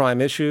true crime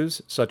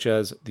issues, such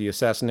as the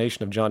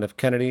assassination of John F.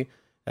 Kennedy,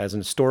 as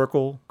an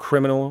historical,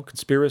 criminal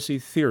conspiracy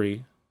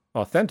theory,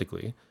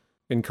 authentically,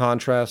 in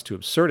contrast to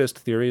absurdist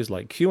theories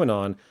like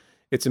QAnon,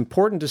 it's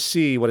important to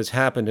see what has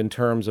happened in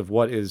terms of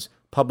what is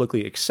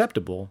publicly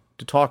acceptable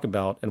to talk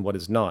about and what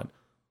is not.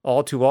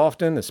 All too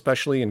often,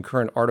 especially in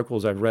current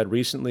articles I've read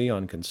recently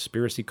on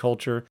conspiracy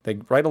culture, they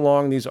write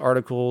along these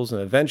articles and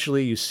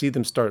eventually you see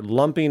them start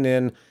lumping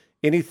in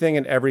anything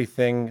and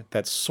everything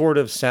that sort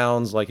of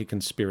sounds like a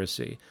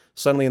conspiracy.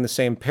 Suddenly in the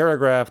same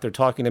paragraph, they're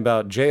talking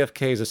about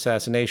JFK's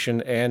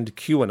assassination and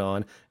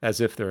QAnon as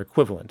if they're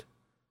equivalent.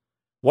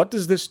 What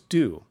does this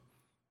do?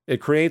 It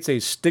creates a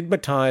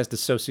stigmatized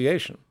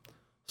association.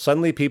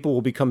 Suddenly people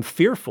will become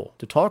fearful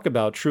to talk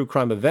about true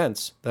crime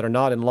events that are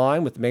not in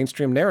line with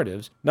mainstream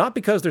narratives, not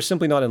because they're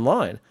simply not in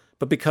line,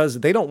 but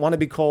because they don't want to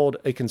be called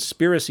a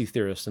conspiracy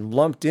theorist and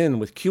lumped in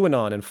with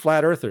QAnon and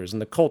flat earthers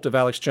and the cult of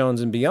Alex Jones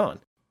and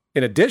beyond.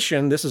 In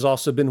addition, this has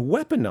also been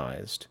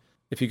weaponized.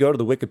 If you go to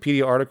the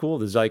Wikipedia article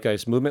of the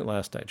Zeitgeist Movement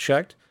last I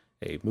checked,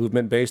 a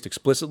movement based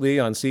explicitly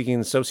on seeking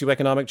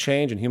socioeconomic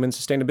change and human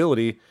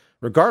sustainability,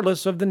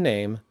 regardless of the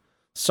name,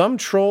 some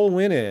troll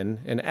went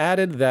in and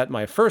added that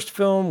my first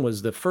film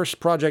was the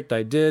first project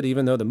I did,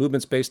 even though the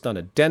movement's based on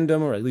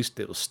addendum, or at least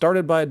it was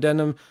started by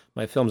addendum.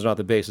 My film's not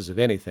the basis of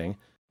anything.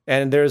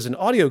 And there's an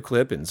audio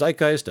clip in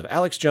Zeitgeist of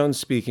Alex Jones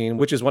speaking,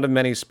 which is one of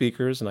many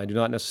speakers, and I do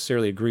not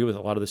necessarily agree with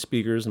a lot of the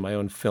speakers in my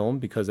own film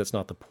because that's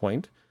not the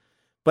point.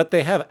 But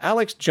they have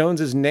Alex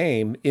Jones's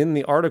name in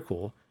the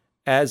article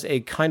as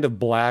a kind of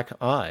black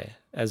eye,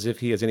 as if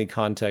he has any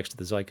context to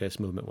the Zeitgeist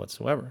movement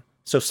whatsoever.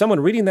 So someone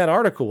reading that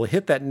article will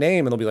hit that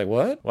name and they'll be like,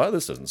 what? Well,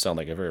 this doesn't sound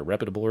like a very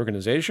reputable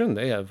organization.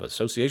 They have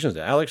associations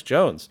to Alex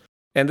Jones.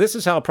 And this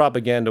is how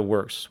propaganda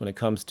works when it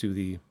comes to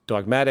the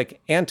dogmatic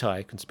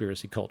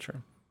anti-conspiracy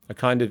culture. A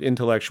kind of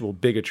intellectual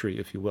bigotry,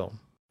 if you will.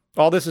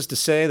 All this is to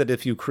say that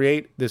if you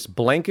create this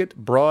blanket,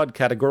 broad,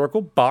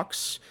 categorical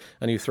box,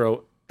 and you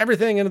throw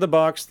everything into the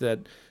box that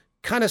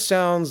kind of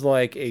sounds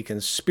like a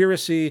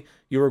conspiracy,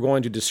 you are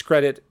going to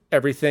discredit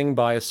everything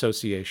by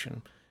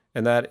association.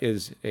 And that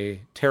is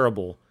a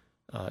terrible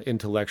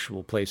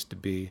intellectual place to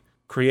be,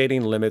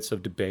 creating limits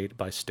of debate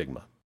by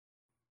stigma.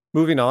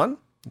 Moving on,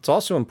 it's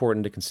also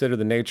important to consider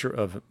the nature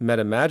of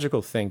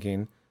metamagical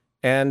thinking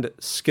and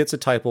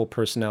schizotypal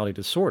personality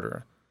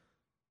disorder.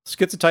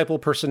 Schizotypal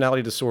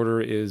personality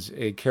disorder is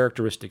a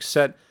characteristic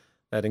set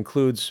that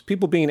includes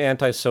people being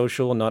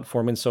antisocial and not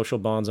forming social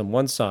bonds on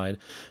one side,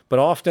 but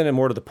often, and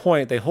more to the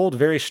point, they hold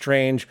very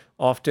strange,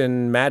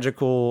 often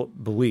magical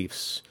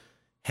beliefs,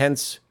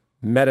 hence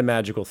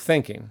metamagical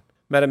thinking.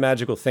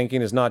 Metamagical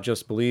thinking is not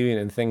just believing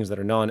in things that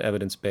are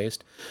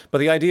non-evidence-based, but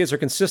the ideas are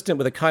consistent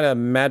with a kind of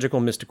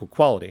magical, mystical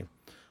quality.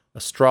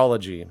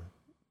 Astrology,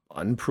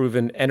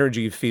 unproven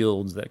energy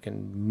fields that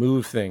can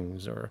move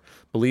things, or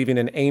believing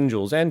in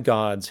angels and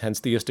gods, hence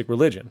theistic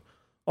religion,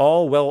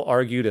 all well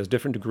argued as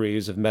different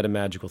degrees of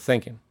metamagical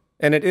thinking.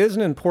 And it is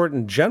an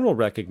important general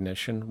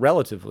recognition,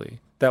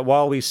 relatively, that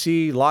while we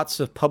see lots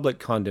of public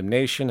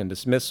condemnation and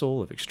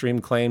dismissal of extreme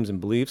claims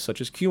and beliefs such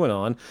as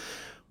QAnon,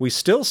 we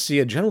still see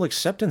a general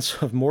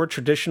acceptance of more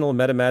traditional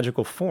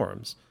metamagical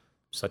forms,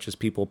 such as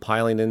people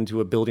piling into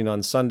a building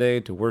on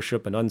Sunday to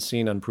worship an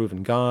unseen,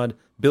 unproven God.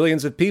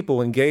 Billions of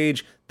people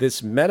engage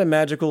this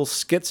metamagical,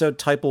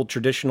 schizotypal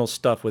traditional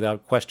stuff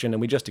without question, and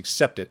we just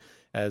accept it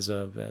as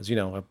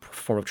a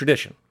form of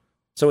tradition.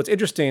 So it's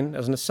interesting,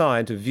 as an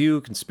aside, to view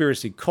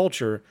conspiracy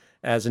culture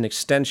as an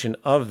extension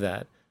of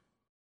that.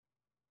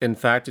 In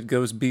fact, it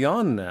goes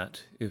beyond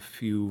that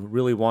if you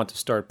really want to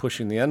start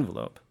pushing the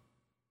envelope.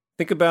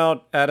 Think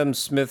about Adam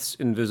Smith's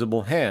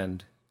invisible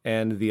hand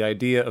and the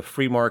idea of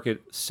free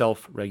market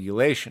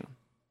self-regulation.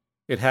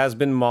 It has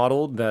been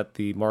modeled that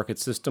the market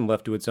system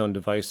left to its own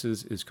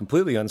devices is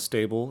completely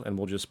unstable and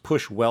will just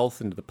push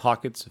wealth into the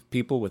pockets of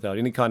people without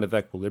any kind of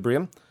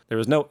equilibrium. There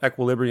is no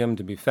equilibrium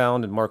to be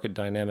found in market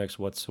dynamics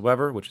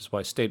whatsoever, which is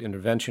why state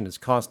intervention is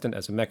constant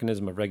as a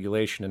mechanism of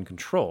regulation and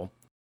control.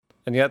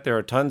 And yet there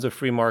are tons of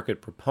free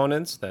market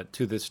proponents that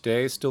to this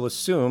day still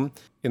assume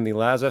in the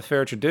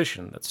laissez-faire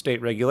tradition that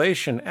state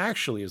regulation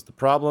actually is the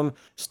problem.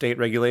 State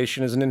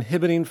regulation is an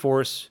inhibiting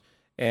force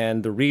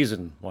and the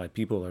reason why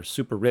people are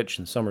super rich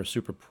and some are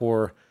super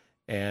poor,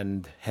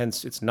 and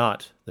hence it's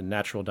not the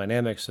natural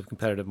dynamics of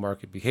competitive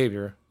market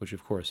behavior, which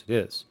of course it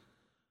is.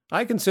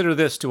 I consider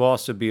this to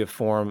also be a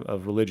form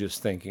of religious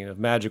thinking, of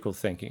magical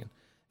thinking,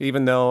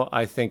 even though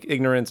I think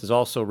ignorance is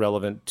also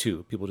relevant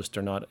too. People just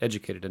are not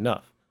educated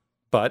enough.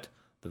 But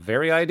the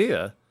very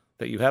idea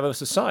that you have a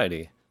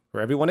society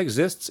where everyone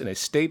exists in a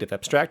state of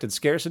abstracted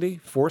scarcity,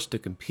 forced to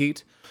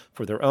compete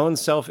for their own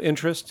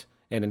self-interest,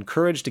 and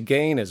encouraged to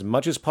gain as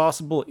much as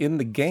possible in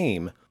the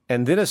game,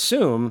 and then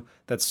assume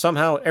that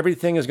somehow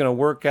everything is going to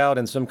work out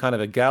in some kind of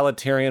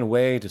egalitarian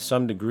way to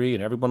some degree,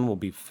 and everyone will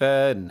be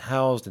fed and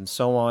housed and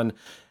so on,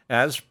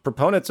 as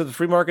proponents of the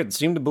free market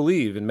seem to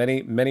believe in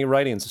many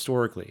writings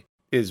historically,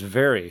 is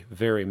very,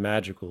 very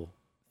magical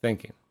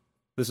thinking.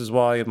 This is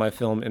why in my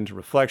film Into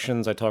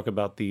Reflections I talk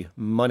about the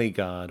money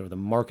god or the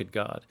market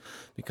god,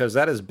 because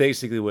that is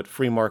basically what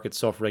free market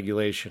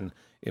self-regulation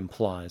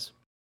implies.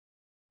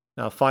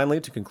 Now, finally,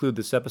 to conclude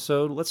this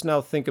episode, let's now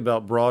think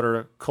about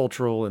broader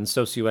cultural and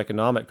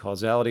socioeconomic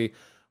causality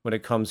when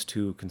it comes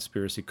to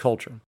conspiracy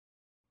culture.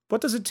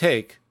 What does it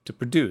take to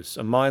produce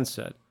a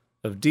mindset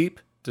of deep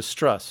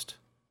distrust,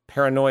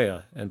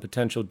 paranoia, and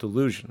potential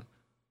delusion,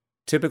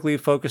 typically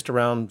focused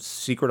around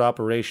secret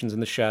operations in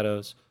the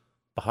shadows,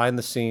 behind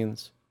the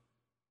scenes?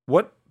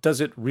 What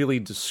does it really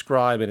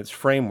describe in its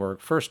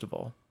framework, first of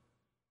all?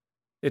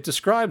 It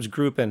describes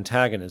group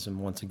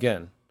antagonism once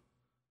again.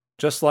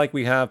 Just like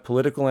we have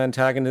political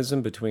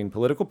antagonism between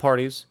political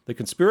parties, the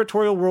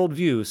conspiratorial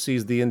worldview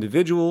sees the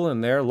individual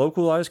and their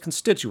localized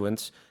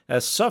constituents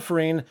as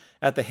suffering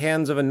at the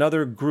hands of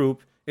another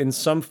group in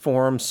some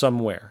form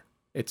somewhere.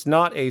 It's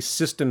not a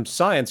system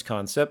science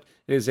concept,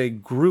 it is a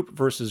group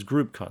versus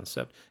group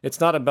concept.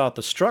 It's not about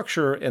the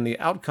structure and the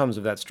outcomes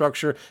of that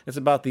structure, it's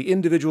about the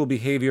individual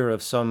behavior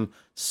of some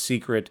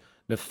secret,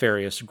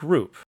 nefarious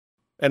group.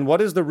 And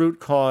what is the root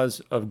cause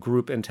of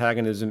group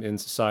antagonism in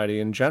society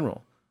in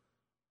general?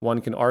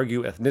 One can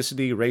argue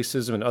ethnicity,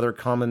 racism, and other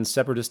common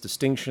separatist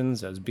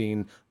distinctions as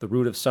being the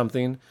root of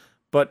something,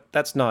 but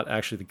that's not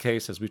actually the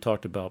case, as we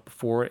talked about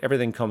before.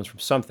 Everything comes from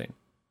something.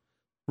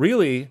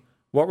 Really,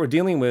 what we're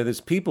dealing with is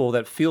people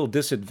that feel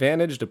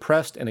disadvantaged,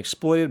 oppressed, and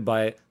exploited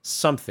by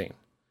something.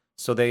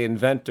 So they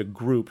invent a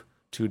group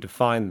to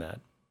define that.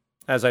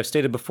 As I've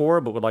stated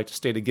before, but would like to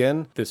state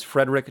again, this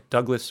Frederick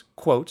Douglass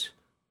quote,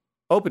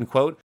 open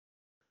quote,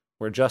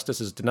 "Where justice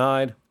is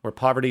denied, where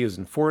poverty is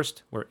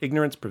enforced, where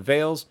ignorance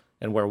prevails,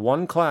 and where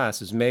one class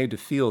is made to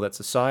feel that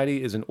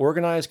society is an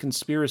organized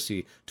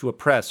conspiracy to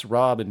oppress,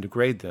 rob, and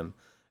degrade them,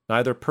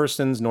 neither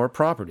persons nor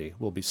property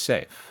will be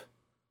safe."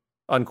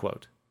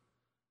 Unquote.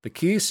 The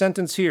key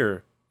sentence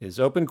here is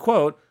open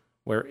quote,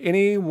 "where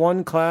any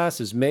one class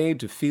is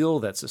made to feel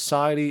that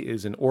society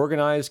is an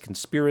organized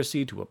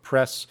conspiracy to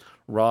oppress,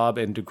 rob,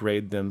 and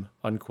degrade them."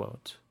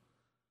 Unquote.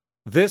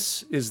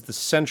 This is the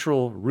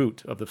central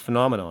root of the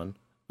phenomenon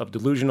of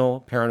delusional,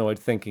 paranoid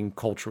thinking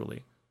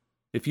culturally.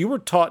 If you were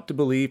taught to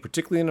believe,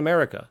 particularly in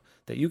America,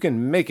 that you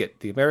can make it,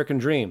 the American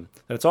dream,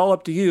 that it's all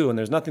up to you and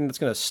there's nothing that's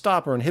going to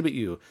stop or inhibit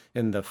you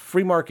in the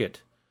free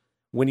market,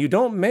 when you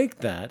don't make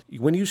that,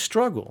 when you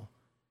struggle,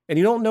 and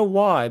you don't know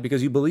why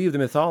because you believe the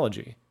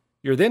mythology,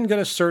 you're then going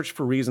to search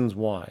for reasons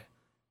why.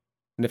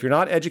 And if you're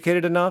not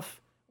educated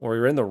enough, or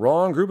you're in the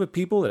wrong group of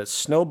people that has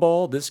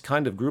snowballed this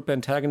kind of group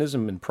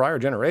antagonism in prior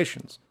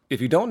generations,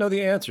 if you don't know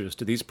the answers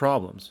to these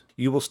problems,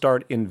 you will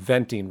start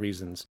inventing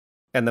reasons.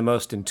 And the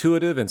most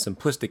intuitive and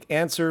simplistic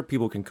answer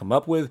people can come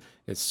up with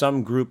is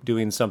some group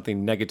doing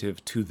something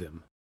negative to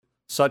them.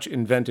 Such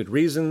invented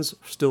reasons,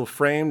 still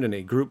framed in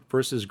a group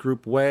versus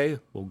group way,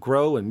 will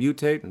grow and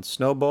mutate and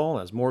snowball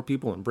as more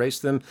people embrace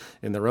them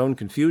in their own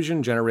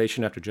confusion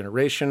generation after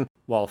generation,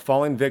 while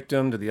falling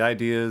victim to the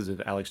ideas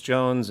of Alex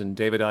Jones and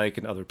David Icke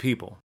and other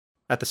people.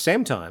 At the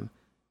same time,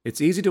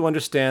 it's easy to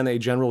understand a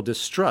general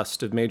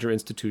distrust of major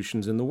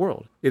institutions in the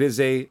world. It is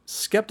a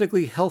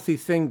skeptically healthy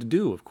thing to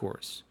do, of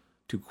course,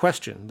 to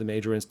question the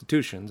major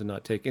institutions and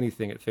not take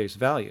anything at face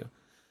value.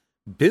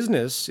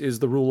 Business is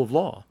the rule of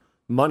law.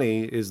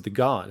 Money is the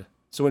god.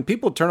 So when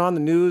people turn on the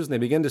news and they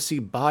begin to see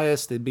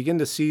bias, they begin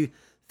to see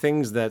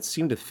things that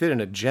seem to fit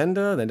an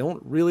agenda, that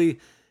don't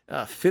really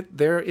fit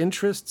their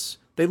interests,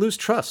 they lose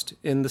trust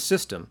in the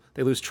system.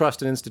 They lose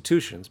trust in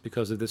institutions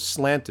because of this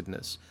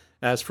slantedness.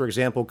 As, for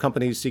example,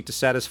 companies seek to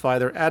satisfy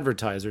their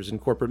advertisers in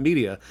corporate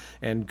media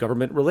and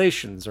government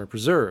relations are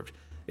preserved.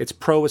 It's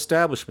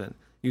pro-establishment.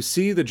 You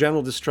see the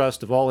general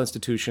distrust of all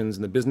institutions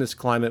and the business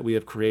climate we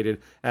have created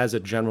as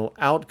a general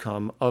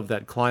outcome of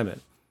that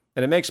climate.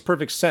 And it makes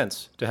perfect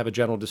sense to have a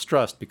general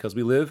distrust because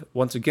we live,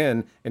 once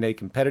again, in a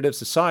competitive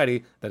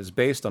society that is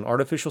based on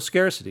artificial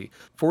scarcity,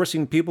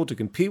 forcing people to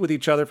compete with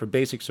each other for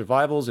basic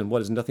survivals in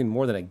what is nothing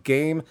more than a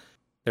game.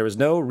 There is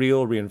no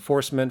real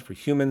reinforcement for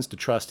humans to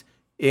trust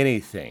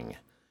anything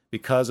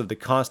because of the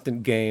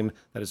constant game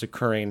that is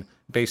occurring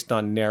based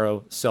on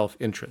narrow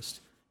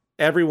self-interest.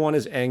 Everyone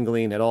is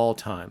angling at all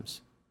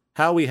times.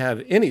 How we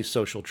have any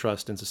social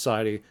trust in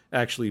society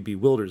actually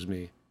bewilders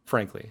me,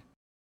 frankly.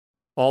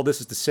 All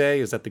this is to say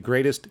is that the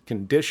greatest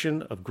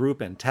condition of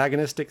group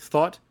antagonistic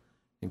thought,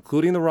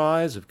 including the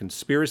rise of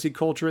conspiracy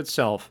culture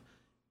itself,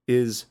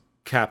 is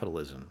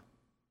capitalism.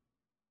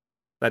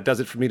 That does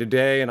it for me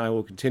today, and I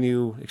will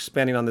continue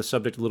expanding on this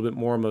subject a little bit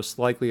more, most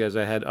likely as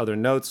I had other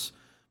notes,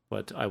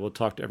 but I will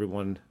talk to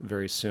everyone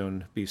very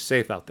soon. Be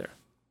safe out there.